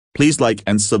Please like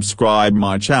and subscribe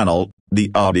my channel. The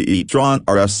Audi e-tron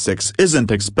Rs6 isn't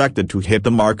expected to hit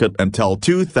the market until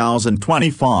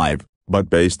 2025, but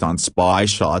based on spy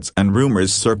shots and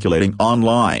rumors circulating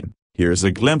online, here's a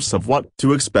glimpse of what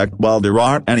to expect. While there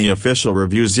aren't any official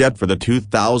reviews yet for the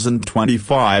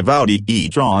 2025 Audi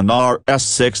e-tron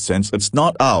Rs6 since it's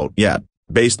not out yet,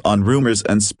 based on rumors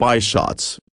and spy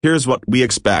shots, here's what we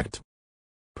expect.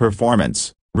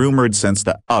 Performance. Rumored since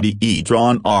the Audi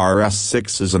e-tron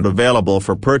Rs6 isn't available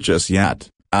for purchase yet,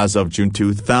 as of June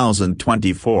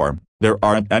 2024, there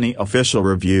aren't any official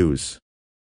reviews.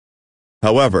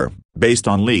 However, based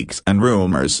on leaks and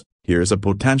rumors, here's a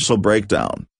potential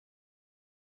breakdown.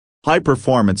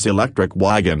 High-performance electric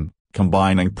wagon,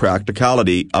 combining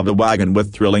practicality of the wagon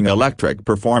with thrilling electric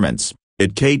performance,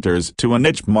 it caters to a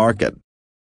niche market.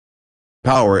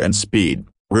 Power and speed,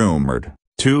 rumored,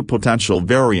 2 potential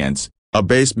variants. A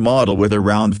base model with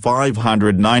around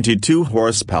 592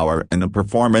 horsepower and a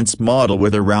performance model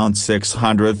with around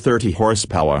 630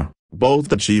 horsepower, both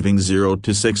achieving 0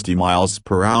 to 60 miles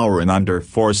per hour in under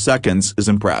 4 seconds is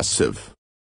impressive.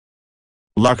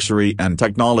 Luxury and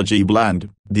technology blend.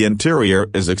 The interior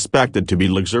is expected to be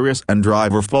luxurious and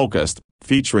driver-focused,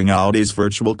 featuring Audi's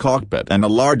virtual cockpit and a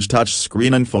large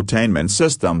touch-screen infotainment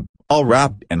system, all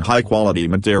wrapped in high-quality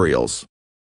materials.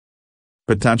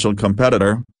 Potential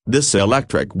competitor. This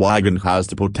electric wagon has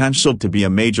the potential to be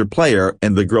a major player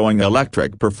in the growing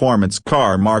electric performance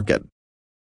car market.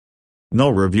 No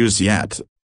reviews yet.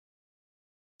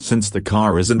 Since the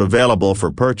car isn't available for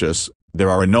purchase,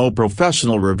 there are no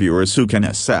professional reviewers who can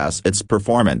assess its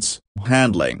performance,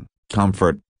 handling,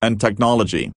 comfort, and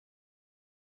technology.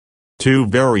 2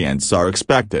 variants are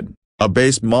expected. A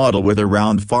base model with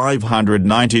around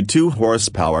 592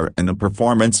 horsepower and a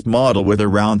performance model with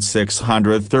around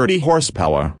 630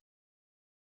 horsepower.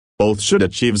 Both should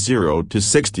achieve 0 to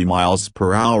 60 miles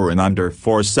per hour in under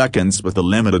 4 seconds with a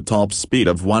limited top speed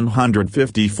of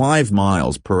 155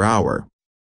 miles per hour.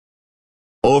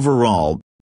 Overall,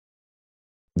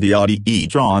 the Audi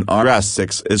e-tron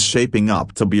Rs6 is shaping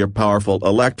up to be a powerful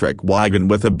electric wagon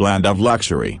with a blend of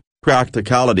luxury,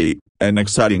 practicality, and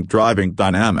exciting driving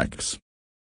dynamics.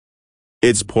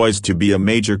 It's poised to be a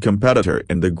major competitor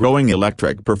in the growing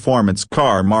electric performance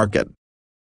car market.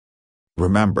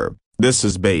 Remember, this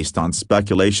is based on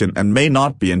speculation and may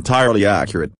not be entirely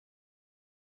accurate.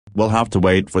 We'll have to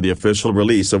wait for the official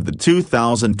release of the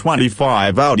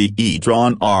 2025 Audi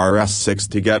e-tron Rs6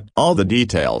 to get all the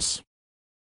details.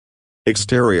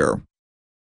 Exterior.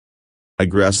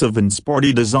 Aggressive and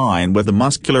sporty design with a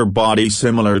muscular body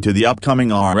similar to the upcoming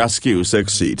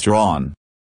Rs6 e-tron.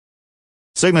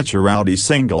 Signature Audi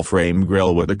single-frame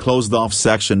grille with a closed-off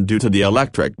section due to the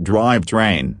electric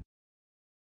drivetrain.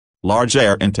 Large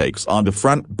air intakes on the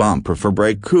front bumper for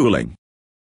brake cooling.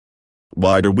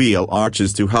 Wider wheel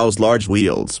arches to house large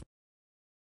wheels.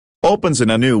 Opens in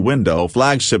a new window.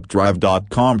 Flagship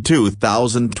Drive.com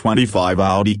 2025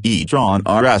 Audi e-tron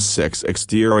Rs6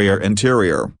 exterior.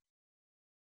 Interior.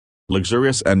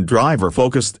 Luxurious and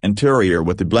driver-focused interior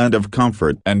with a blend of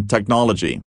comfort and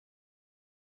technology.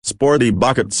 Sporty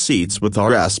bucket seats with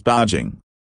RS badging.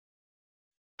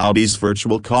 Audi's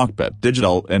virtual cockpit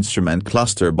digital instrument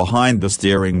cluster behind the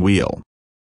steering wheel.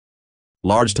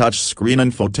 Large touch-screen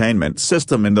infotainment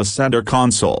system in the center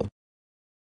console.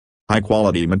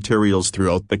 High-quality materials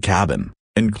throughout the cabin,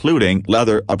 including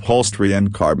leather upholstery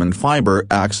and carbon fiber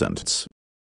accents.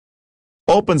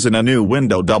 Opens in a new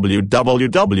window.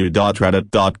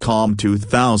 www.reddit.com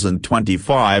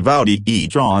 2025 Audi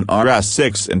e-tron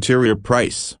Rs6 interior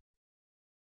price.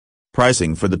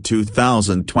 Pricing for the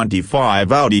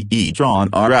 2025 Audi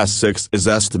e-tron Rs6 is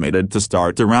estimated to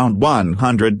start around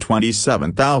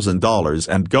 $127,000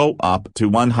 and go up to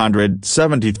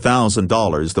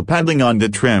 $170,000 depending on the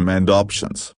trim and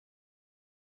options.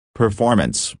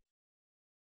 Performance.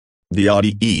 The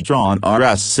Audi e-tron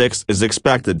Rs6 is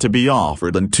expected to be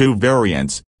offered in 2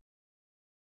 variants.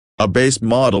 A base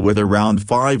model with around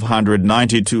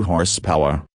 592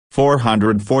 horsepower,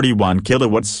 441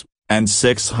 kilowatts, and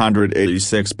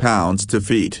 686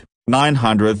 pounds-feet,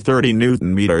 930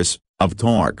 Newton-meters, of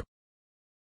torque.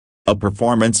 A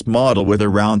performance model with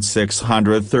around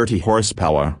 630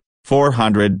 horsepower,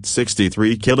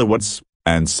 463 kilowatts,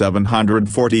 and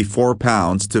 744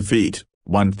 pounds-feet,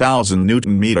 1,000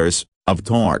 Newton-meters, of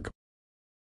torque.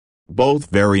 Both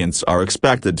variants are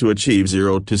expected to achieve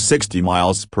 0 to 60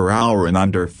 miles per hour in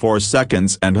under 4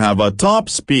 seconds and have a top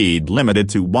speed limited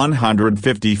to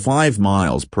 155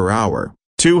 miles per hour,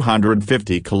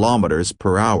 250 kilometers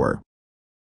per hour.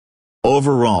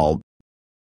 Overall,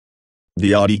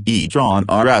 The Audi e-tron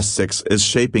Rs6 is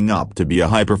shaping up to be a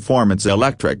high-performance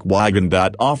electric wagon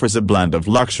that offers a blend of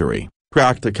luxury,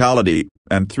 practicality,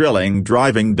 and thrilling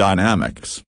driving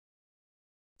dynamics.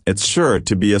 It's sure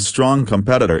to be a strong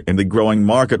competitor in the growing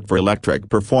market for electric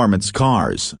performance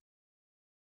cars.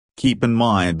 Keep in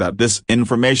mind that this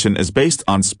information is based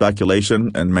on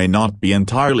speculation and may not be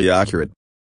entirely accurate.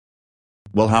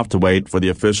 We'll have to wait for the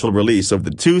official release of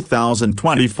the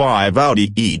 2025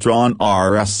 Audi e-tron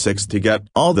Rs6 to get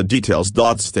all the details.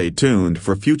 Stay tuned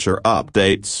for future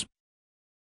updates.